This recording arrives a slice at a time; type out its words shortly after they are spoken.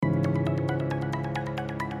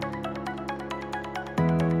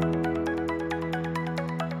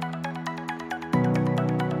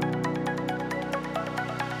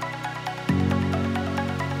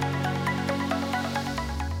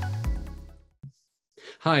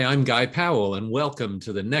Hi, I'm Guy Powell, and welcome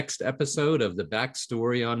to the next episode of the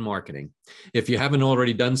Backstory on Marketing. If you haven't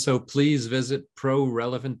already done so, please visit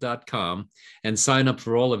prorelevant.com and sign up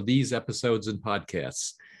for all of these episodes and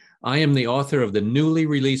podcasts. I am the author of the newly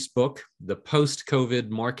released book, The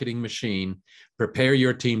Post-COVID Marketing Machine, Prepare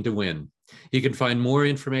Your Team to Win. You can find more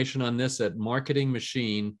information on this at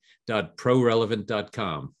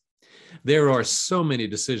marketingmachine.prorelevant.com. There are so many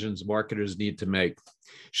decisions marketers need to make.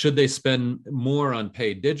 Should they spend more on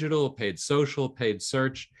paid digital, paid social, paid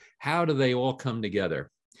search? How do they all come together?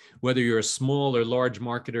 Whether you're a small or large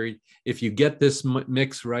marketer, if you get this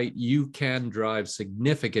mix right, you can drive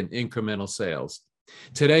significant incremental sales.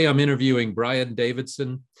 Today, I'm interviewing Brian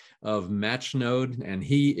Davidson of Matchnode, and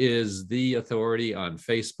he is the authority on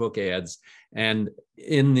Facebook ads. And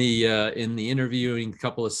in the interviewing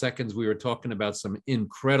couple of seconds, we were talking about some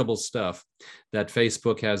incredible stuff that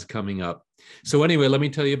Facebook has coming up. So anyway, let me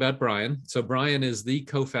tell you about Brian. So Brian is the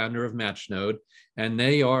co-founder of Matchnode, and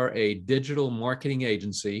they are a digital marketing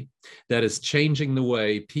agency that is changing the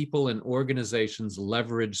way people and organizations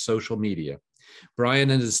leverage social media. Brian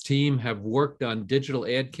and his team have worked on digital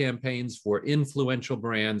ad campaigns for influential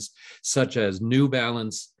brands such as New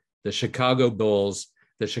Balance, the Chicago Bulls,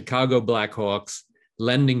 the Chicago Blackhawks,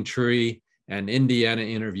 Lending Tree, and Indiana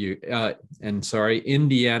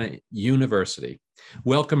University.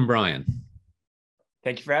 Welcome, Brian.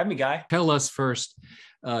 Thank you for having me, Guy. Tell us first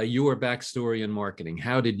your backstory in marketing.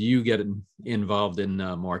 How did you get involved in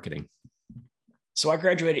marketing? So I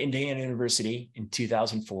graduated Indiana University in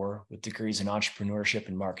 2004 with degrees in entrepreneurship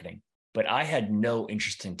and marketing, but I had no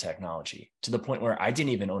interest in technology to the point where I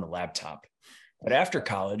didn't even own a laptop. But after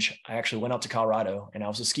college, I actually went out to Colorado and I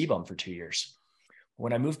was a ski bum for 2 years.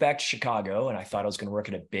 When I moved back to Chicago and I thought I was going to work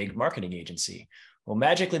at a big marketing agency, well,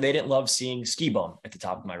 magically, they didn't love seeing ski bum at the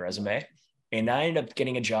top of my resume. And I ended up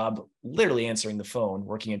getting a job literally answering the phone,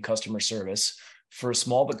 working in customer service for a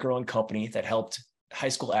small but growing company that helped high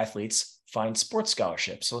school athletes find sports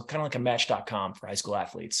scholarships. So kind of like a Match.com for high school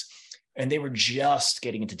athletes. And they were just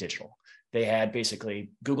getting into digital. They had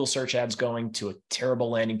basically Google search ads going to a terrible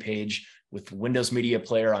landing page with Windows Media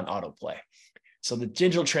Player on autoplay. So the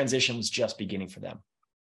digital transition was just beginning for them.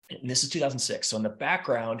 And this is 2006. So in the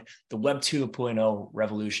background, the Web 2.0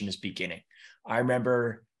 revolution is beginning. I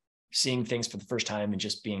remember seeing things for the first time and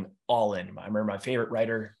just being all in. I remember my favorite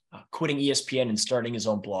writer quitting ESPN and starting his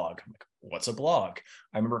own blog. I'm like, what's a blog?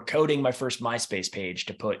 I remember coding my first MySpace page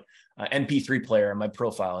to put an MP3 player on my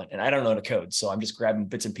profile, and I don't know how to code. So I'm just grabbing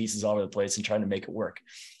bits and pieces all over the place and trying to make it work.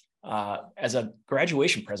 As a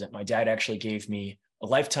graduation present, my dad actually gave me a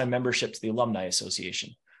lifetime membership to the Alumni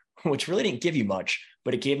Association, which really didn't give you much,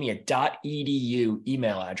 but it gave me a .edu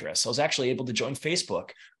email address. So I was actually able to join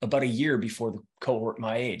Facebook about a year before the cohort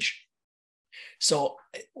my age. So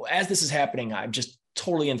as this is happening, I'm just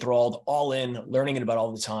totally enthralled, all in, learning it about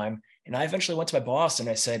all the time. And I eventually went to my boss and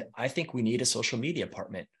I said, I think we need a social media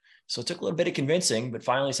department. So it took a little bit of convincing, but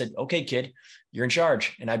finally said, okay, kid, you're in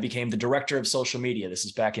charge. And I became the director of social media. This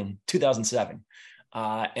is back in 2007.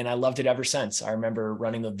 And I loved it ever since. I remember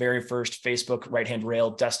running the very first Facebook right-hand rail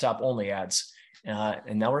desktop only ads.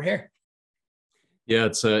 And now we're here. Yeah,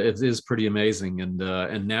 it is pretty amazing. And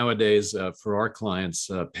nowadays for our clients,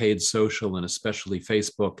 paid social and especially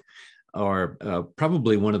Facebook are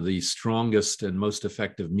probably one of the strongest and most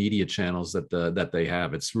effective media channels that they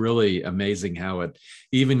have. It's really amazing how it,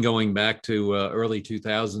 even going back to early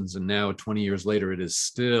 2000s and now 20 years later, it is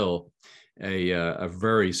still a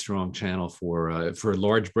very strong channel for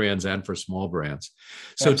large brands and for small brands.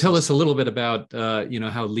 So tell us a little bit about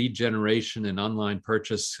how lead generation and online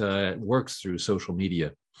purchase works through social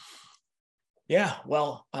media. Yeah,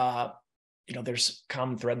 well, there's a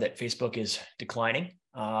common thread that Facebook is declining.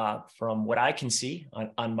 From what I can see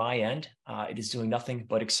on my end, it is doing nothing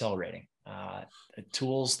but accelerating. The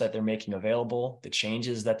tools that they're making available, the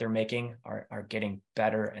changes that they're making are getting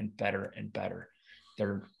better and better and better.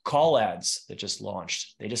 Their call ads that just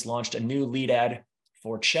launched. They just launched a new lead ad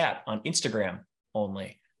for chat on Instagram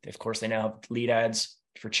only. Of course, they now have lead ads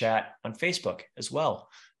for chat on Facebook as well.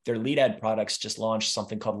 Their lead ad products just launched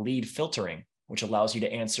something called lead filtering, which allows you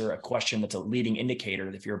to answer a question that's a leading indicator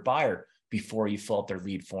if you're a buyer before you fill out their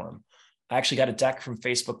lead form. I actually got a deck from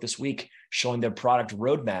Facebook this week showing their product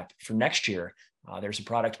roadmap for next year. There's a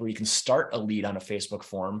product where you can start a lead on a Facebook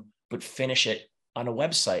form, but finish it on a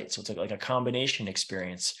website. So it's like a combination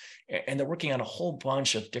experience. And they're working on a whole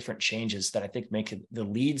bunch of different changes that I think make the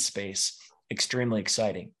lead space extremely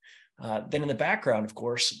exciting. Then in the background, of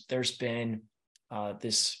course, there's been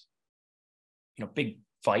this big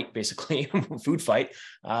fight, basically food fight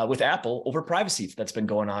with Apple over privacy that's been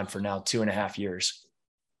going on for now 2.5 years.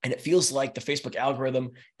 And it feels like the Facebook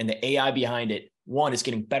algorithm and the AI behind it, one, is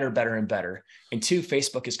getting better, better, and better. And two,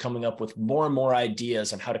 Facebook is coming up with more and more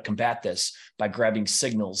ideas on how to combat this by grabbing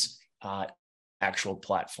signals, actual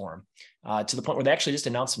platform, to the point where they actually just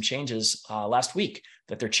announced some changes last week,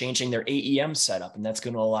 that they're changing their AEM setup. And that's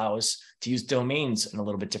going to allow us to use domains in a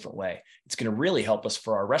little bit different way. It's going to really help us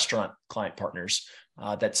for our restaurant client partners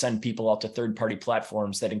that send people out to third-party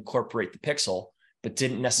platforms that incorporate the pixel, but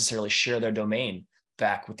didn't necessarily share their domain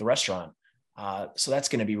back with the restaurant. So that's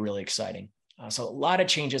going to be really exciting. So a lot of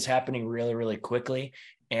changes happening really, really quickly.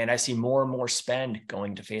 And I see more and more spend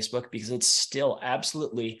going to Facebook because it's still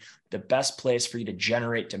absolutely the best place for you to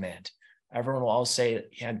generate demand. Everyone will always say,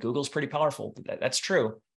 yeah, Google's pretty powerful. That's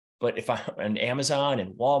true. But if I'm on Amazon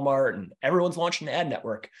and Walmart and everyone's launching an ad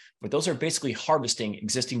network, but those are basically harvesting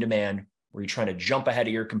existing demand where you're trying to jump ahead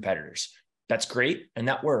of your competitors. That's great. And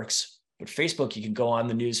that works. But Facebook, you can go on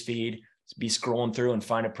the news feed, be scrolling through and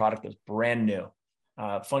find a product that's brand new.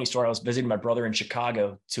 Funny story, I was visiting my brother in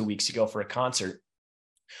Chicago 2 weeks ago for a concert.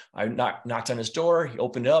 I knocked on his door. He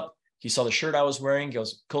opened it up. He saw the shirt I was wearing. He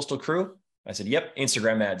goes, Coastal Crew? I said, yep,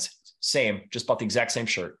 Instagram ads. Same, just bought the exact same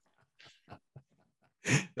shirt.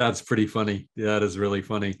 That's pretty funny. That is really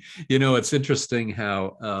funny. You know, it's interesting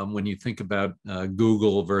how when you think about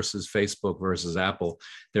Google versus Facebook versus Apple,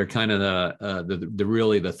 they're kind of the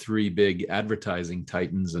really the three big advertising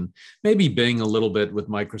titans, and maybe Bing a little bit with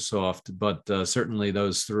Microsoft, but certainly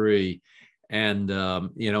those three. And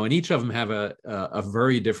you know, and each of them have a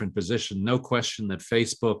very different position. No question that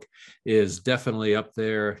Facebook is definitely up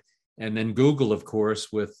there. And then Google, of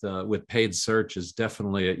course, with paid search is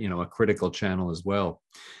definitely a critical channel as well.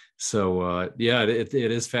 So yeah, it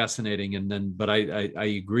is fascinating. And then, but I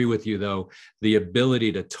agree with you though, the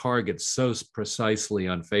ability to target so precisely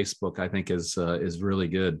on Facebook, I think is really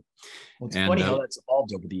good. Well, it's funny how that's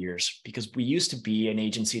evolved over the years, because we used to be an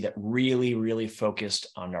agency that really, really focused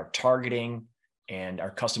on our targeting and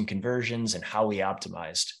our custom conversions and how we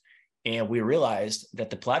optimized. And we realized that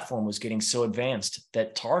the platform was getting so advanced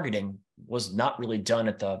that targeting was not really done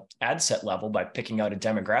at the ad set level by picking out a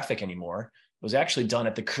demographic anymore. It was actually done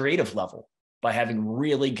at the creative level by having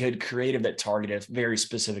really good creative that targeted a very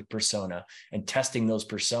specific persona and testing those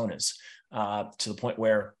personas to the point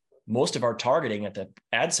where most of our targeting at the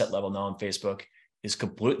ad set level now on Facebook is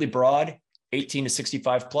completely broad, 18 to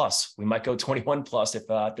 65 plus. We might go 21 plus if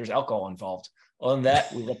there's alcohol involved. Other than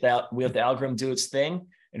that, we let the algorithm do its thing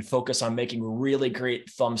and focus on making really great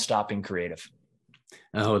thumb-stopping creative.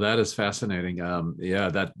 Oh, that is fascinating. Yeah,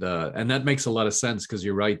 and that makes a lot of sense, because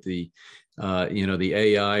you're right. The the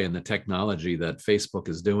AI and the technology that Facebook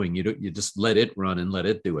is doing, you just let it run and let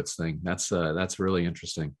it do its thing. That's really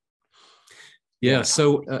interesting. Yeah.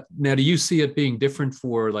 So now, do you see it being different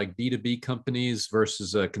for like B2B companies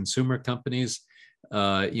versus consumer companies?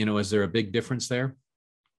 Is there a big difference there?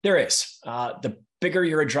 There is. The bigger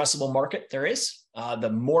your addressable market there is, the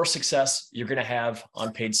more success you're going to have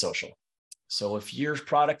on paid social. So if your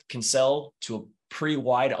product can sell to a pretty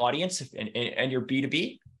wide audience and you're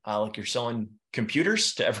B2B, like you're selling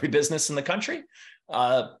computers to every business in the country,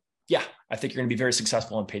 yeah, I think you're going to be very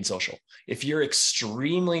successful on paid social. If you're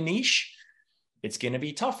extremely niche, it's going to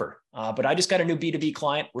be tougher. But I just got a new B2B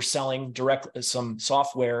client. We're selling some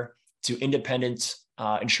software to independent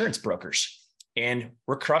insurance brokers. And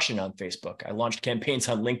we're crushing on Facebook. I launched campaigns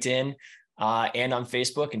on LinkedIn and on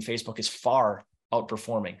Facebook, and Facebook is far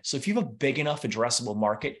outperforming. So if you have a big enough addressable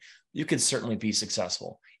market, you could certainly be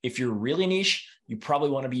successful. If you're really niche, you probably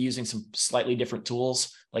want to be using some slightly different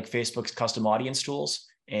tools like Facebook's custom audience tools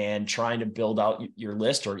and trying to build out your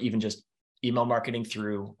list, or even just email marketing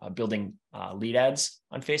through building lead ads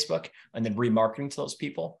on Facebook and then remarketing to those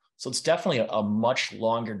people. So it's definitely a much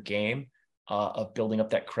longer game of building up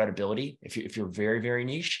that credibility if you're very, very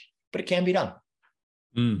niche, but it can be done.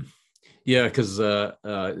 Yeah, because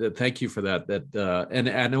thank you for that.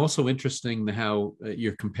 And also interesting how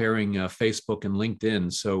you're comparing Facebook and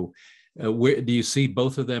LinkedIn. So where do you see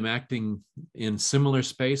both of them acting in similar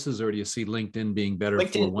spaces, or do you see LinkedIn being better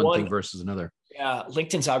for one thing versus another? Yeah,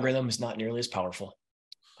 LinkedIn's algorithm is not nearly as powerful.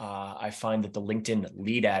 I find that the LinkedIn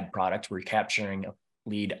lead ad product, where you're capturing a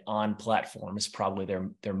lead on platform, is probably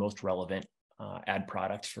their most relevant ad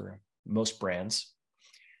product for most brands.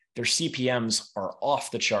 Their CPMs are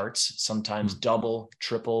off the charts, sometimes double,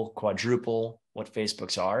 triple, quadruple what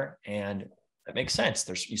Facebook's are. And that makes sense.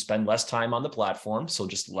 You spend less time on the platform, so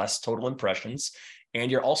just less total impressions.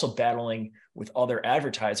 And you're also battling with other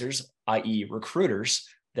advertisers, i.e. recruiters,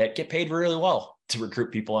 that get paid really well to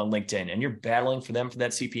recruit people on LinkedIn. And you're battling for them for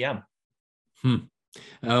that CPM.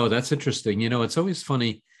 Oh, that's interesting. It's always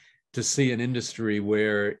funny. to see an industry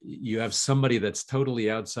where you have somebody that's totally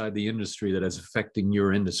outside the industry that is affecting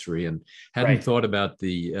your industry, and hadn't Right. thought about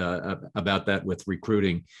about that with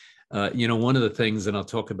recruiting. One of the things, and I'll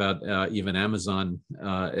talk about even Amazon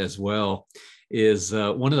as well, is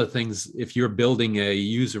one of the things, if you're building a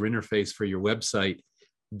user interface for your website,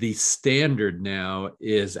 the standard now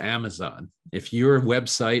is Amazon. If your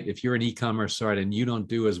website, if you're an e-commerce site and you don't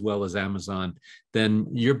do as well as Amazon, then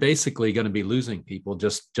you're basically going to be losing people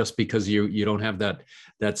just because you don't have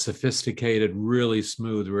that sophisticated, really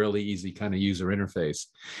smooth, really easy kind of user interface.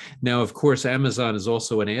 Now, of course, Amazon is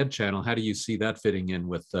also an ad channel. How do you see that fitting in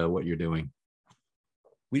with what you're doing?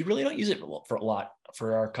 We really don't use it for a lot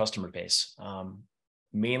for our customer base,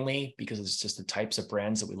 mainly because it's just the types of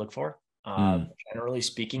brands that we look for. Generally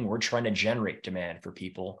speaking, we're trying to generate demand for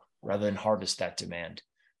people rather than harvest that demand.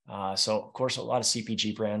 So, of course, a lot of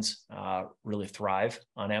CPG brands really thrive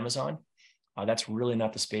on Amazon. That's really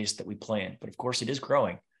not the space that we play in. But of course, it is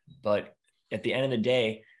growing. But at the end of the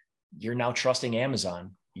day, you're now trusting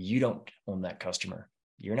Amazon. You don't own that customer.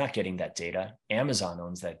 You're not getting that data. Amazon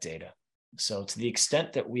owns that data. So to the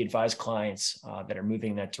extent that we advise clients that are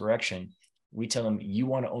moving in that direction, we tell them you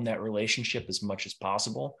want to own that relationship as much as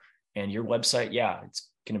possible. And your website, yeah, it's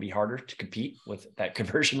going to be harder to compete with that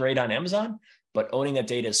conversion rate on Amazon, but owning that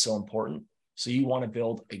data is so important. So you want to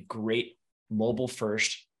build a great mobile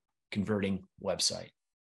first converting website.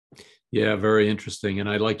 Yeah, very interesting. And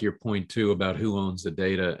I like your point too about who owns the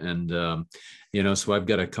data. And so I've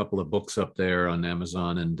got a couple of books up there on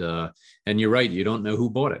Amazon, and you're right, you don't know who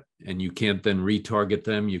bought it, and you can't then retarget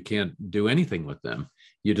them. You can't do anything with them.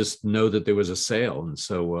 You just know that there was a sale. And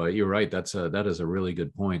so you're right. That is a really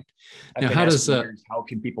good point. I've Now, been how does how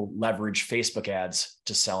can people leverage Facebook ads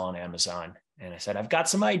to sell on Amazon? And I said, I've got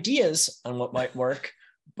some ideas on what might work,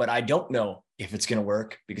 but I don't know if it's going to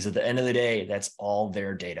work, because at the end of the day, that's all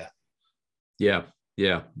their data. Yeah,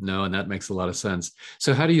 no, and that makes a lot of sense.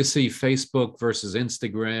 So how do you see Facebook versus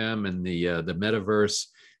Instagram and the metaverse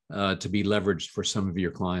to be leveraged for some of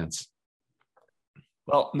your clients?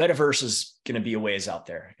 Well, metaverse is going to be a ways out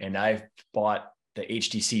there. And I've bought the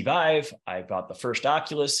HTC Vive. I bought the first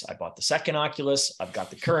Oculus. I bought the second Oculus. I've got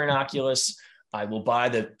the current Oculus. I will buy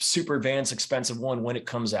the super advanced, expensive one when it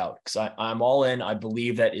comes out, because I'm all in. I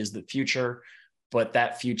believe that is the future, but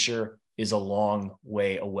that future is a long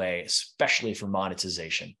way away, especially for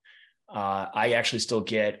monetization. I actually still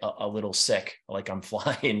get a little sick, like I'm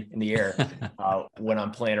flying in the air when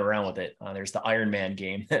I'm playing around with it. There's the Iron Man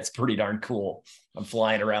game. That's pretty darn cool. I'm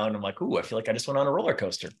flying around. I'm like, ooh, I feel like I just went on a roller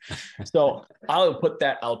coaster. So I'll put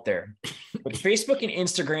that out there. But Facebook and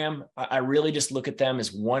Instagram, I really just look at them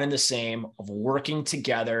as one and the same, of working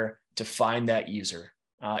together to find that user.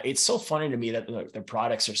 It's so funny to me that the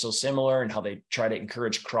products are so similar and how they try to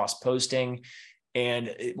encourage cross-posting.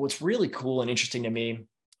 And what's really cool and interesting to me,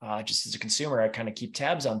 just as a consumer, I kind of keep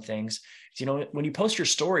tabs on things. When you post your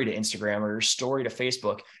story to Instagram or your story to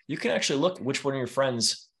Facebook, you can actually look which one of your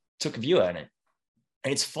friends took a view at it.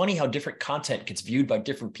 And it's funny how different content gets viewed by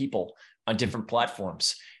different people on different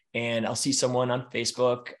platforms. And I'll see someone on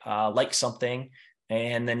Facebook like something,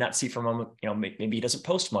 and then not see from him, maybe he doesn't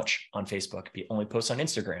post much on Facebook. He only posts on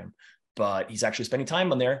Instagram, but he's actually spending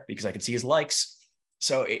time on there because I can see his likes.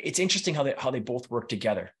 So it's interesting how they both work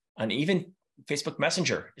together. And even Facebook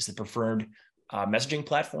Messenger is the preferred messaging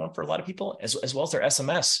platform for a lot of people, as well as their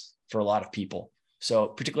SMS for a lot of people. So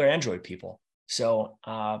particularly Android people. So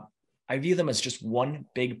I view them as just one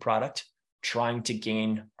big product trying to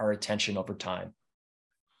gain our attention over time.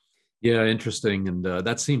 Yeah, interesting, and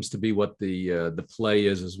that seems to be what the play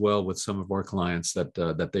is as well with some of our clients,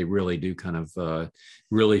 that they really do kind of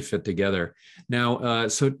really fit together. Now,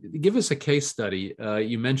 so give us a case study.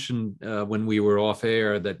 You mentioned when we were off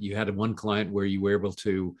air that you had one client where you were able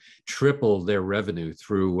to triple their revenue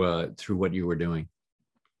through what you were doing.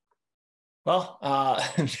 Well,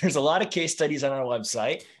 there's a lot of case studies on our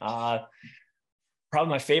website. Probably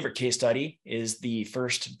my favorite case study is the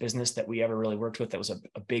first business that we ever really worked with that was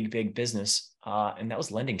a big business, and that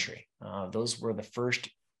was LendingTree. Those were the first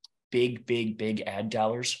big ad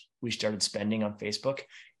dollars we started spending on Facebook,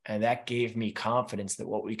 and that gave me confidence that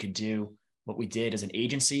what we did as an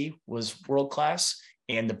agency was world-class,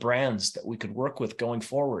 and the brands that we could work with going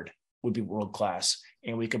forward would be world-class,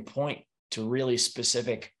 and we could point to really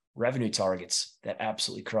specific revenue targets that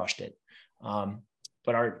absolutely crushed it.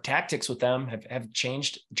 But our tactics with them have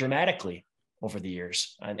changed dramatically over the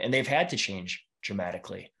years, and they've had to change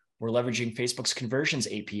dramatically. We're leveraging Facebook's conversions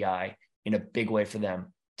API in a big way for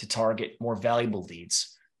them to target more valuable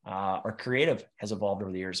leads. Our creative has evolved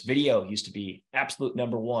over the years. Video used to be absolute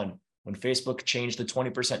number one. When Facebook changed the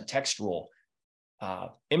 20% text rule,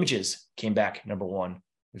 Images came back number one.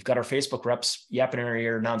 We've got our Facebook reps yapping in our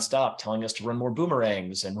ear nonstop, telling us to run more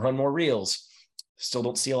boomerangs and run more reels. Still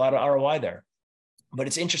don't see a lot of ROI there. But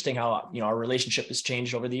it's interesting how, our relationship has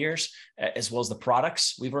changed over the years, as well as the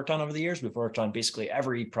products we've worked on over the years. We've worked on basically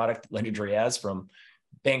every product LendingTree has, from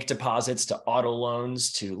bank deposits to auto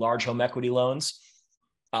loans to large home equity loans.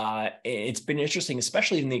 It's been interesting,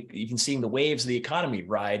 especially even seeing the waves of the economy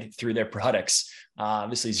ride through their products.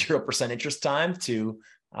 Obviously 0% interest time to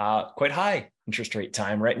quite high interest rate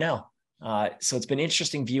time right now. So it's been an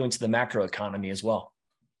interesting view into the macro economy as well.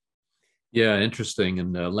 Yeah, interesting.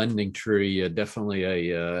 And LendingTree,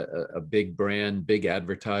 definitely a big brand, big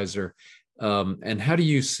advertiser. And how do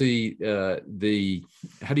you see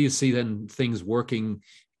then things working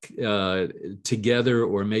together,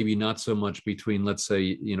 or maybe not so much between, let's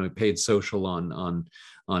say, paid social on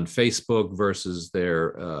Facebook versus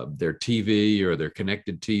their TV or their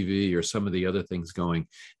connected TV or some of the other things going?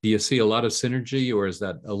 Do you see a lot of synergy, or is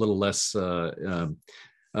that a little less, a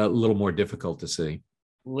little more difficult to see?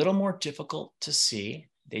 A little more difficult to see.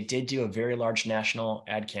 They did do a very large national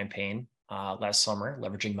ad campaign last summer,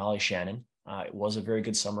 leveraging Molly Shannon. It was a very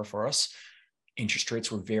good summer for us. Interest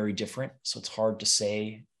rates were very different, so it's hard to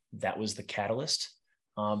say that was the catalyst.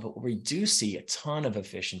 But what we do see a ton of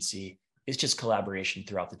efficiency is just collaboration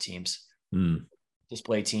throughout the teams.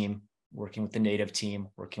 Display team, working with the native team,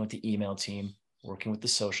 working with the email team, working with the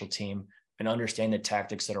social team, and understand the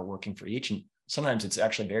tactics that are working for each. And sometimes it's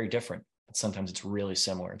actually very different. Sometimes it's really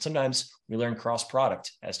similar. And sometimes we learn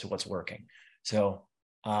cross-product as to what's working. So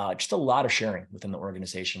just a lot of sharing within the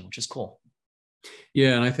organization, which is cool.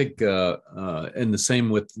 Yeah, and I think, and the same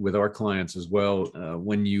with our clients as well,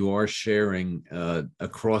 when you are sharing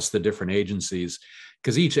across the different agencies,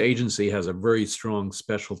 because each agency has a very strong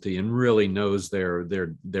specialty and really knows their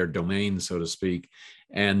domain, so to speak.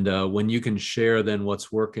 And when you can share then what's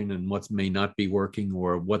working and what may not be working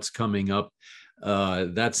or what's coming up,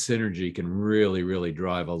 that synergy can really, really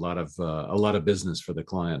drive a lot of business for the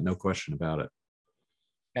client. No question about it.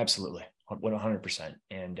 Absolutely, 100%.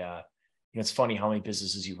 And it's funny how many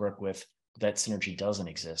businesses you work with that synergy doesn't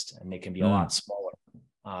exist, and they can be a lot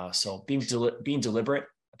smaller. So being deliberate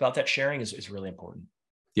about that sharing is really important.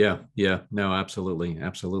 Yeah, no, absolutely.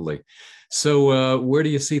 So where do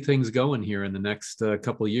you see things going here in the next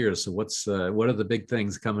couple of years? So what are the big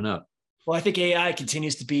things coming up? Well, I think AI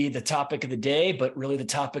continues to be the topic of the day, but really the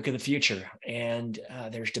topic of the future. And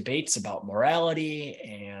there's debates about morality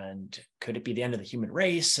and could it be the end of the human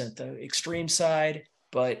race at the extreme side?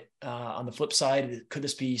 But on the flip side, could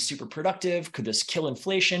this be super productive? Could this kill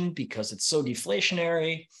inflation because it's so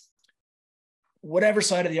deflationary? Whatever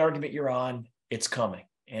side of the argument you're on, it's coming.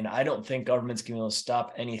 And I don't think government's going to be able to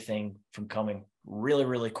stop anything from coming really,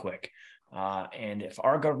 really quick. And if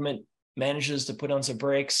our government manages to put on some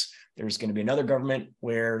brakes, there's going to be another government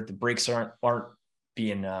where the brakes aren't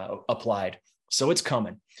being applied. So it's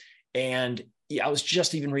coming. And I was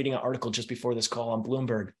just even reading an article just before this call on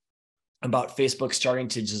Bloomberg about Facebook starting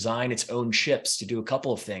to design its own chips to do a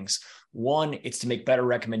couple of things. One, it's to make better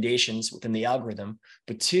recommendations within the algorithm,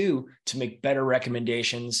 but two, to make better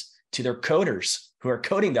recommendations to their coders who are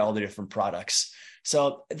coding all the different products.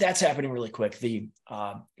 So that's happening really quick. The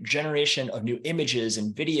generation of new images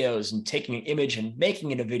and videos and taking an image and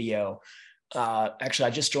making it a video. Actually,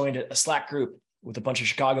 I just joined a Slack group with a bunch of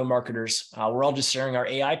Chicago marketers. We're all just sharing our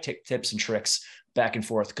AI tips and tricks back and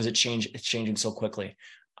forth because it's changing so quickly.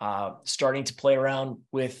 Starting to play around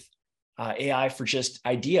with AI for just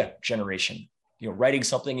idea generation, writing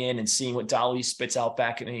something in and seeing what Dolly spits out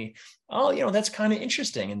back at me. Oh, that's kind of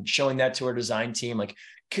interesting. And showing that to our design team, like,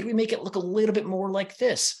 could we make it look a little bit more like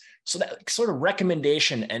this? So that sort of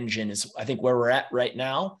recommendation engine is, I think, where we're at right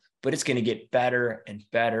now, but it's going to get better and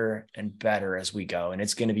better and better as we go. And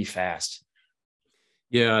it's going to be fast.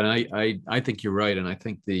 Yeah, and I think you're right. And I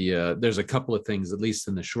think there's a couple of things, at least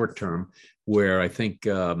in the short term, where I think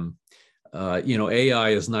AI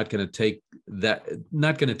is not going to take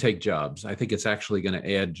jobs. I think it's actually going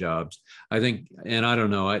to add jobs. I think, and I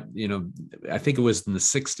don't know, I think it was in the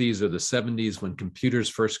 60s or the 70s when computers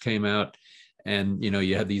first came out, and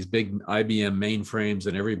you had these big IBM mainframes,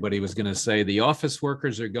 and everybody was going to say the office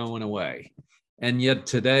workers are going away. And yet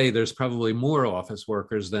today, there's probably more office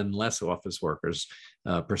workers than less office workers,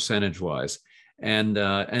 percentage-wise.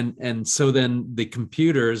 And so then the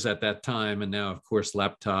computers at that time, and now of course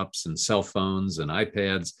laptops and cell phones and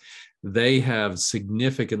iPads, they have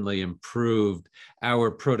significantly improved our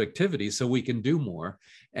productivity, so we can do more.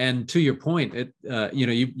 And to your point,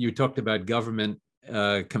 you talked about government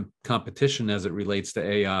competition as it relates to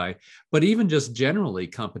AI, but even just generally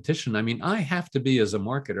competition. I mean, I have to be, as a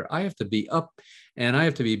marketer, I have to be up and I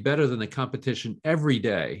have to be better than the competition every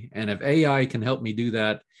day. And if AI can help me do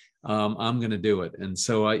that, I'm going to do it. And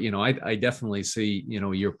so, I definitely see,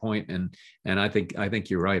 your point, and I think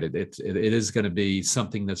you're right. It is going to be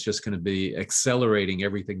something that's just going to be accelerating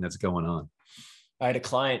everything that's going on. I had a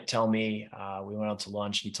client tell me, we went out to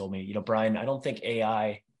lunch. He told me, Brian, I don't think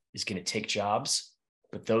AI is going to take jobs,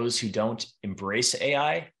 but those who don't embrace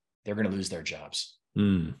AI, they're going to lose their jobs.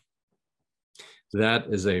 That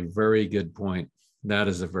is a very good point. That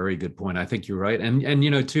is a very good point. I think you're right.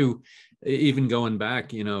 And too, even going back,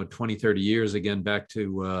 20, 30 years, again, back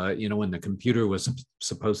to, when the computer was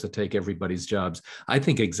supposed to take everybody's jobs, I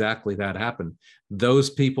think exactly that happened.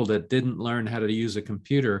 Those people that didn't learn how to use a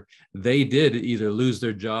computer, they did either lose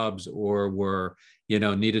their jobs or were,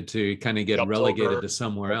 needed to kind of get relegated to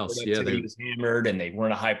somewhere else. Yeah, they was hammered, and they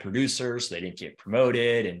weren't a high producer, so they didn't get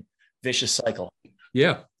promoted, and vicious cycle.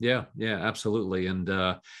 Yeah, absolutely. And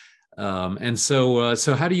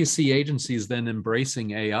so how do you see agencies then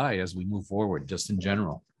embracing AI as we move forward, just in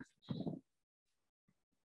general?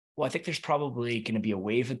 Well, I think there's probably going to be a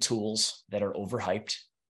wave of tools that are overhyped,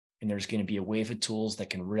 and there's going to be a wave of tools that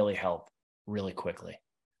can really help really quickly.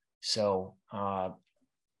 So,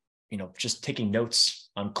 just taking notes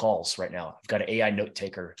on calls right now. I've got an AI note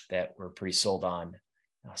taker that we're pretty sold on.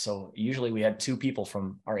 So usually we had 2 people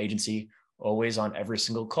from our agency always on every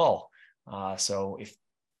single call. So if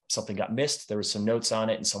something got missed, there was some notes on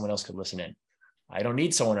it and someone else could listen in. I don't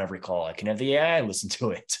need someone every call. I can have the AI listen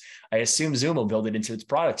to it. I assume Zoom will build it into its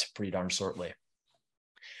product pretty darn shortly.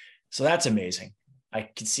 So that's amazing. I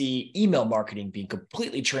could see email marketing being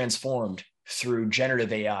completely transformed through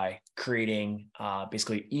generative AI, creating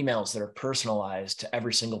basically emails that are personalized to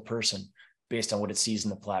every single person based on what it sees in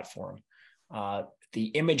the platform. The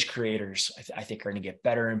image creators, I think, are going to get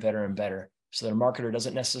better and better and better. So their marketer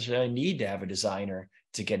doesn't necessarily need to have a designer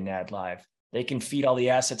to get an ad live. They can feed all the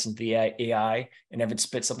assets into the AI and have it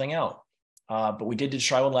spit something out. But we did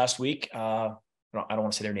try one last week. I don't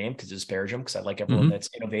want to say their name because it's disparage them, because I like everyone that's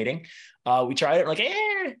innovating. We tried it, like,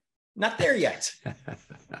 not there yet.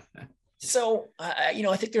 So, I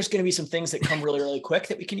think there's going to be some things that come really, really quick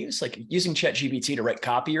that we can use, like using ChatGPT to write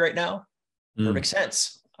copy right now. Perfect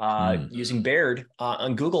sense. Using Baird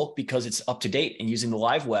on Google because it's up to date, and using the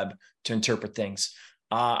live web to interpret things.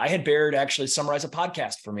 I had Baird actually summarize a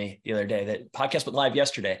podcast for me the other day. That podcast went live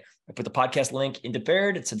yesterday. I put the podcast link into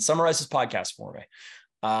Baird. It said, summarize this podcast for me.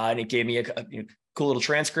 And it gave me a cool little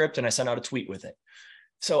transcript, and I sent out a tweet with it.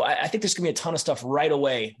 So I think there's going to be a ton of stuff right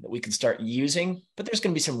away that we can start using, but there's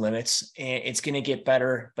going to be some limits, and it's going to get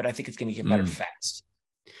better, but I think it's going to get better fast.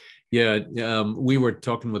 Yeah, we were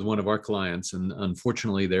talking with one of our clients, and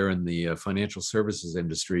unfortunately, they're in the financial services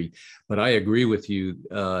industry. But I agree with you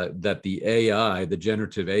that the AI, the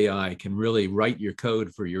generative AI, can really write your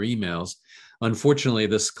code for your emails. Unfortunately,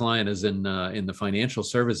 this client is in the financial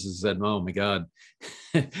services. Said, "Oh my God,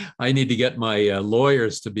 I need to get my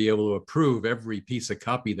lawyers to be able to approve every piece of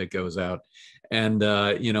copy that goes out." And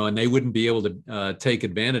and they wouldn't be able to take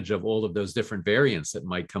advantage of all of those different variants that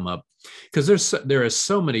might come up, because there are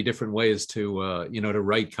so many different ways to to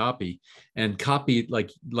write copy, and copy,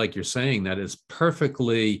 like you're saying, that is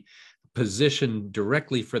perfectly positioned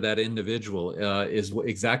directly for that individual is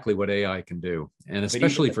exactly what AI can do, and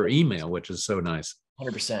especially for email, which is so nice.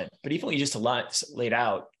 100%. But even when you just laid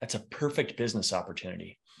out, that's a perfect business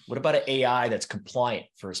opportunity. What about an AI that's compliant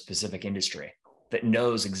for a specific industry, that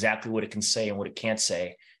knows exactly what it can say and what it can't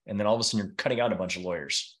say? And then all of a sudden you're cutting out a bunch of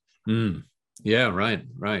lawyers. Yeah, right.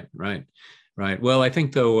 Well, I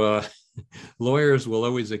think though, lawyers will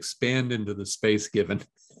always expand into the space given.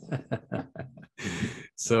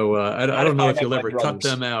 So I don't know if you'll ever cut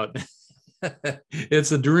them out.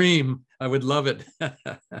 It's a dream. I would love it.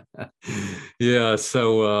 Yeah.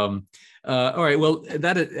 So, all right. Well,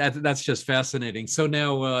 that's just fascinating. So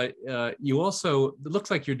now you also, it looks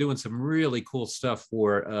like you're doing some really cool stuff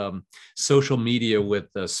for social media with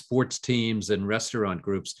sports teams and restaurant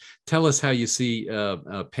groups. Tell us how you see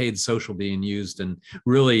paid social being used, and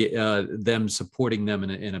really them supporting them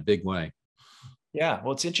in a big way. Yeah.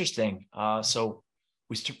 Well, it's interesting. So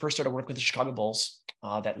we first started working with the Chicago Bulls.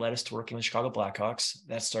 That led us to working with Chicago Blackhawks.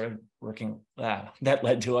 That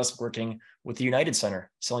led to us working with the United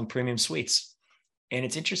Center, selling premium suites. And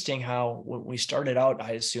it's interesting how when we started out,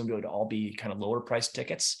 I assumed it would all be kind of lower priced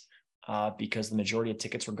tickets because the majority of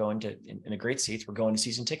tickets were going to, in the great seats, were going to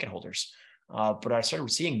season ticket holders. But I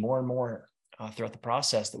started seeing more and more throughout the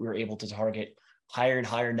process that we were able to target higher and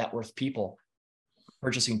higher net worth people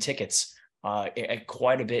purchasing tickets at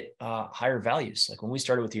quite a bit higher values. Like when we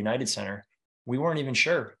started with the United Center, we weren't even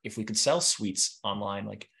sure if we could sell suites online.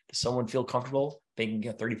 Like, does someone feel comfortable? They can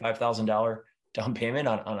get $35,000 down payment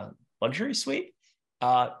on a luxury suite?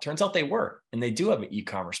 Turns out they were, and they do have an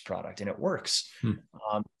e-commerce product, and it works. And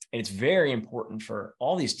it's very important for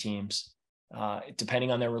all these teams,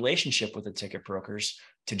 depending on their relationship with the ticket brokers,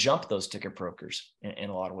 to jump those ticket brokers in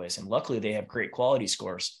a lot of ways. And luckily, they have great quality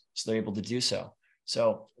scores, so they're able to do so.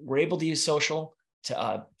 So we're able to use social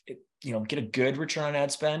to get a good return on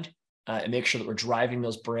ad spend and make sure that we're driving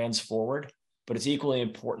those brands forward. But it's equally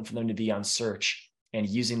important for them to be on search and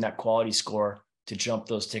using that quality score to jump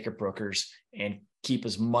those ticket brokers and keep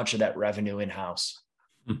as much of that revenue in-house.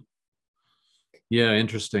 Yeah,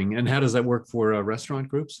 interesting. And how does that work for restaurant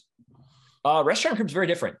groups? Restaurant groups very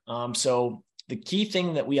different. So the key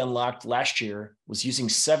thing that we unlocked last year was using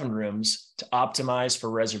 7 rooms to optimize for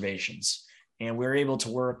reservations. And we were able to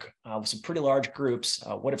work with some pretty large groups.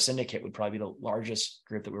 What If Syndicate would probably be the largest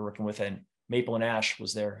group that we were working with, and Maple and Ash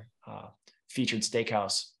was their featured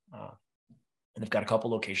steakhouse. And they've got a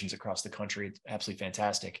couple locations across the country. It's absolutely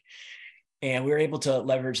fantastic. And we were able to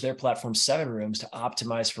leverage their platform 7 rooms to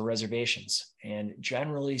optimize for reservations. And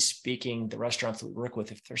generally speaking, the restaurants that we work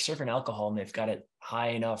with, if they're serving alcohol and they've got a high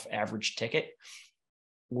enough average ticket,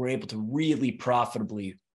 we're able to really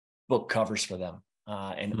profitably book covers for them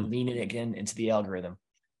and lean it again into the algorithm.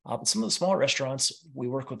 But some of the smaller restaurants, we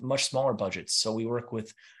work with much smaller budgets. So we work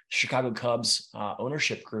with Chicago Cubs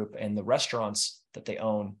ownership group and the restaurants that they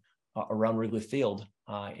own around Wrigley Field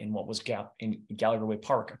in what was in Gallagher Way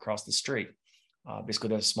Park across the street. Basically,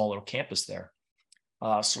 there's a small little campus there.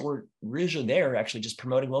 So we're usually there actually just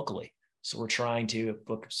promoting locally. So we're trying to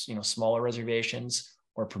book smaller reservations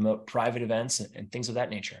or promote private events and things of that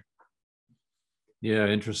nature. Yeah,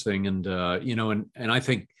 interesting. And and I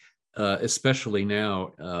think especially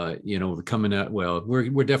now, coming out, well,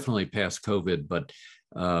 we're definitely past COVID, but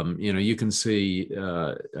you can see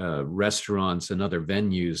restaurants and other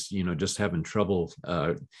venues, just having trouble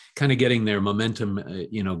kind of getting their momentum,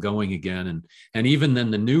 going again. And even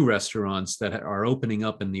then the new restaurants that are opening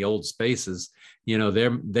up in the old spaces,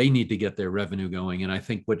 they need to get their revenue going. And I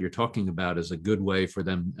think what you're talking about is a good way for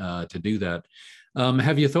them to do that.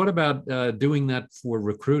 Have you thought about doing that for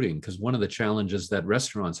recruiting? Because one of the challenges that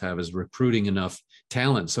restaurants have is recruiting enough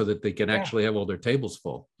talent so that they can actually have all their tables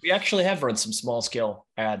full. We actually have run some small scale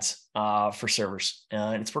ads for servers,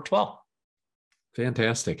 and it's worked well.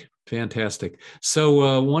 Fantastic.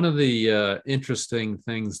 So one of the interesting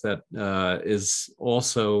things that is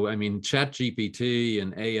also, ChatGPT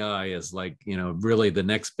and AI is really the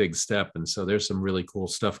next big step. And so there's some really cool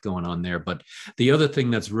stuff going on there. But the other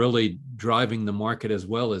thing that's really driving the market as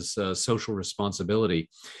well is social responsibility.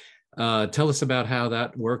 Tell us about how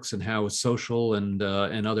that works and how social and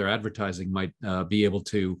other advertising might be able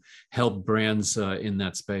to help brands in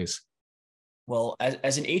that space. Well,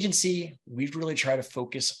 as an agency, we really try to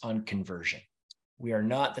focus on conversion. We are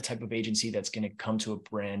not the type of agency that's going to come to a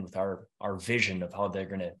brand with our vision of how they're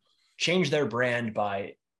going to change their brand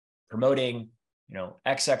by promoting,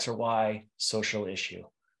 X, or Y social issue.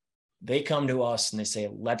 They come to us and they say,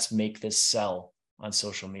 let's make this sell on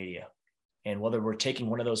social media. And whether we're taking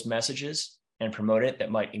one of those messages and promote it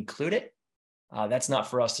that might include it, that's not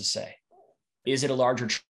for us to say. Is it a larger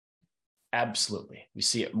trend? Absolutely. We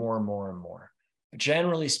see it more and more and more. But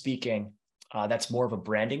generally speaking, that's more of a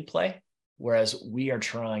branding play, whereas we are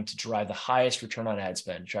trying to drive the highest return on ad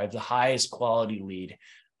spend, drive the highest quality lead,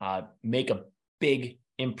 make a big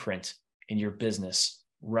imprint in your business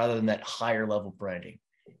rather than that higher level branding.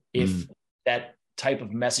 If that type of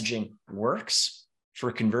messaging works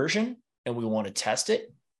for conversion and we want to test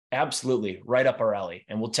it, absolutely, right up our alley.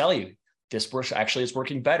 And we'll tell you, this works, actually is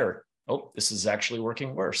working better. Oh, this is actually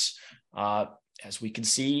working worse. As we can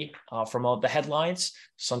see from all the headlines,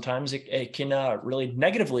 sometimes it can really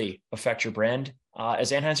negatively affect your brand,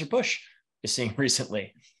 as Anheuser-Busch is seeing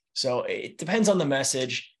recently. So it depends on the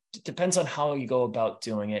message. It depends on how you go about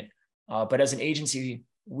doing it. But as an agency,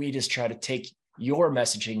 we just try to take your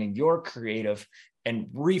messaging and your creative and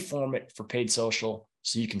reform it for paid social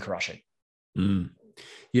so you can crush it.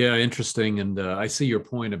 Yeah, interesting. And I see your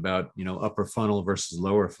point about, upper funnel versus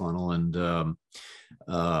lower funnel. And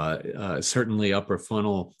certainly upper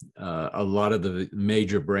funnel, a lot of the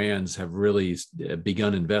major brands have really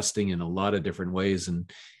begun investing in a lot of different ways and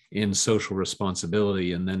in social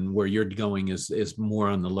responsibility. And then where you're going is more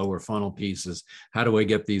on the lower funnel pieces. How do I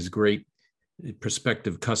get these great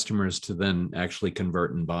prospective customers to then actually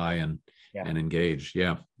convert and buy and engage?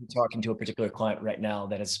 Yeah. I'm talking to a particular client right now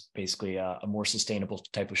that is basically a more sustainable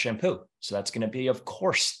type of shampoo. So that's going to be, of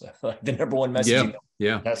course, the number one messaging.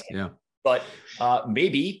 Yeah. But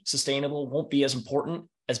maybe sustainable won't be as important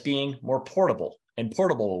as being more portable, and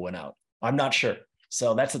portable will win out. I'm not sure.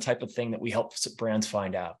 So that's the type of thing that we help brands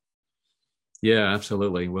find out. Yeah,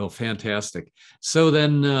 absolutely. Well, fantastic. So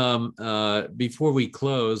then, before we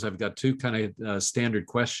close, I've got two kind of standard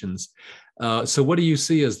questions. So, what do you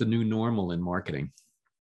see as the new normal in marketing?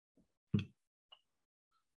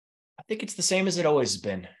 I think it's the same as it always has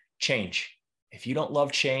been: change. If you don't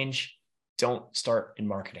love change, don't start in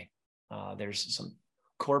marketing. There's some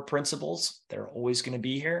core principles that are always going to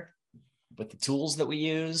be here, but the tools that we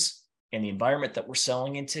use and the environment that we're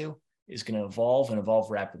selling into is going to evolve and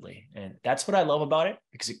evolve rapidly. And that's what I love about it,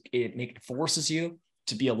 because it forces you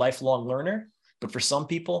to be a lifelong learner. But for some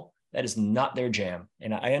people, that is not their jam.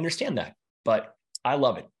 And I understand that, but I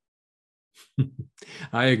love it.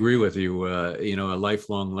 I agree with you. A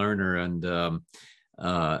lifelong learner, and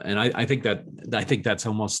I think that's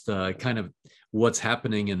almost kind of what's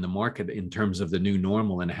happening in the market in terms of the new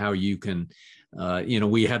normal and how you can.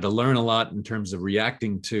 We had to learn a lot in terms of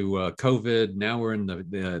reacting to COVID. Now we're in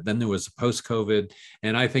then there was post-COVID,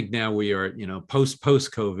 and I think now we are,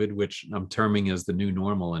 post-COVID, which I'm terming as the new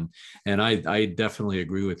normal. And I definitely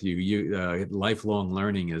agree with you. Lifelong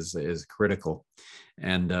learning is critical.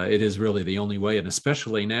 And it is really the only way. And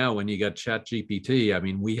especially now when you got Chat GPT, I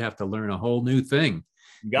mean, we have to learn a whole new thing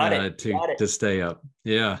Got it. to stay up.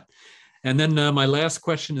 Yeah. And then my last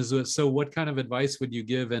question is, so what kind of advice would you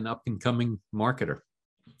give an up and coming marketer?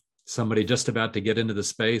 Somebody just about to get into the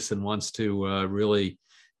space and wants to really,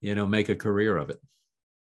 make a career of it.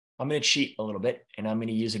 I'm going to cheat a little bit, and I'm going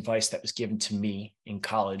to use advice that was given to me in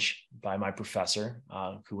college by my professor,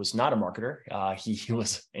 who was not a marketer. He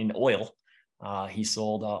was in oil. He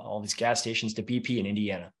sold all these gas stations to BP in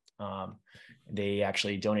Indiana. They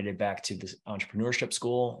actually donated back to the entrepreneurship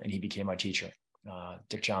school, and he became my teacher.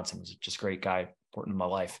 Dick Johnson was just a great guy, important in my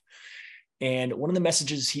life. And one of the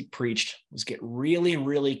messages he preached was get really,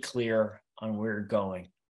 really clear on where you're going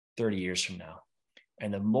 30 years from now.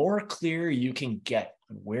 And the more clear you can get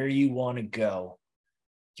on where you want to go,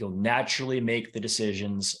 you'll naturally make the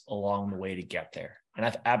decisions along the way to get there. And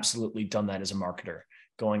I've absolutely done that as a marketer,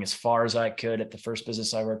 going as far as I could at the first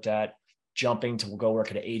business I worked at, jumping to go work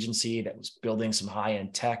at an agency that was building some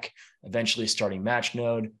high-end tech, eventually starting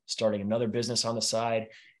Matchnode, starting another business on the side.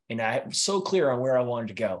 And I was so clear on where I wanted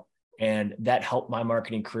to go. And that helped my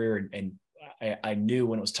marketing career. And I knew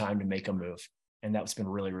when it was time to make a move. And that's been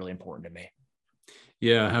really, really important to me.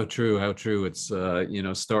 Yeah, how true. It's,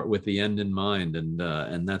 start with the end in mind.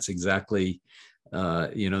 And that's exactly,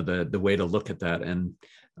 the way to look at that. And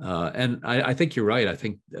I think you're right. I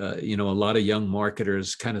think, a lot of young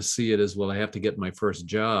marketers kind of see it as, well, I have to get my first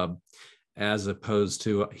job, as opposed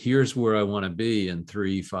to here's where I want to be in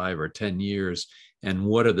 3, 5, or 10 years. And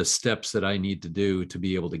what are the steps that I need to do to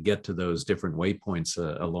be able to get to those different waypoints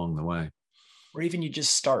along the way? Or even you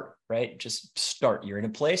just start, right? Just start. You're in a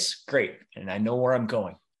place, great. And I know where I'm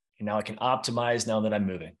going. And now I can optimize now that I'm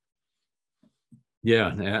moving.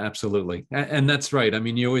 Yeah, absolutely. And that's right. I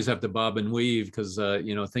mean, you always have to bob and weave because,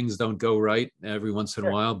 things don't go right every once in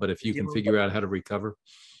a while. But if you can figure out how to recover.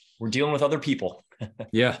 We're dealing with other people.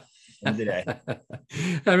 Yeah. Today.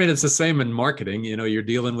 I mean, it's the same in marketing. You're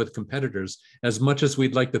dealing with competitors. As much as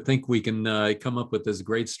we'd like to think we can come up with this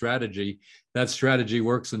great strategy, that strategy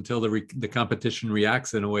works until the competition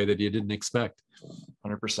reacts in a way that you didn't expect.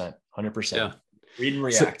 100%. 100%. Yeah. Read and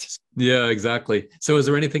react. Yeah, exactly. So is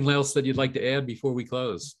there anything else that you'd like to add before we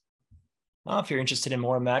close? If you're interested in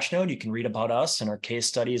more Matchnode, you can read about us and our case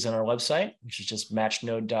studies on our website, which is just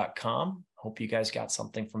matchnode.com. Hope you guys got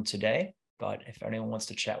something from today. But if anyone wants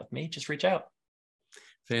to chat with me, just reach out.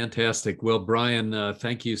 Fantastic. Well, Brian,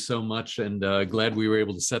 thank you so much, and glad we were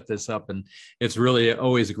able to set this up. And it's really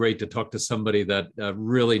always great to talk to somebody that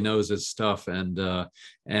really knows his stuff and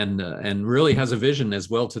really has a vision as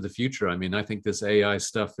well to the future. I mean, I think this AI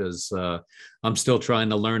stuff is. I'm still trying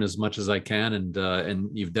to learn as much as I can, and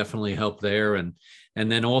you've definitely helped there. And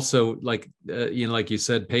then also, like you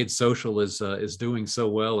said, paid social is doing so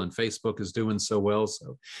well, and Facebook is doing so well.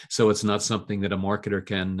 So it's not something that a marketer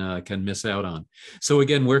can miss out on. So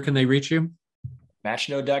again, where can they reach you?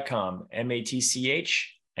 Matchnode.com,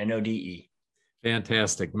 MATCHNODE.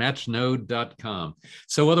 Fantastic. Matchnode.com.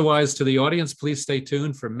 So otherwise, to the audience, please stay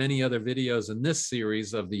tuned for many other videos in this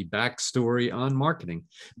series of the backstory on marketing.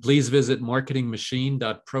 Please visit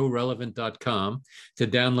marketingmachine.prorelevant.com to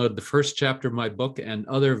download the first chapter of my book and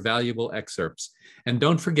other valuable excerpts. And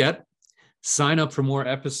don't forget, sign up for more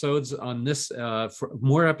episodes on this, for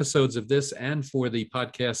more episodes of this and for the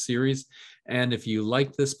podcast series. And if you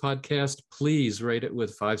like this podcast, please rate it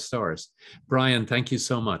with 5 stars. Brian, thank you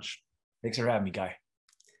so much. Thanks for having me, Guy.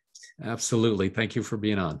 Absolutely. Thank you for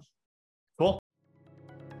being on.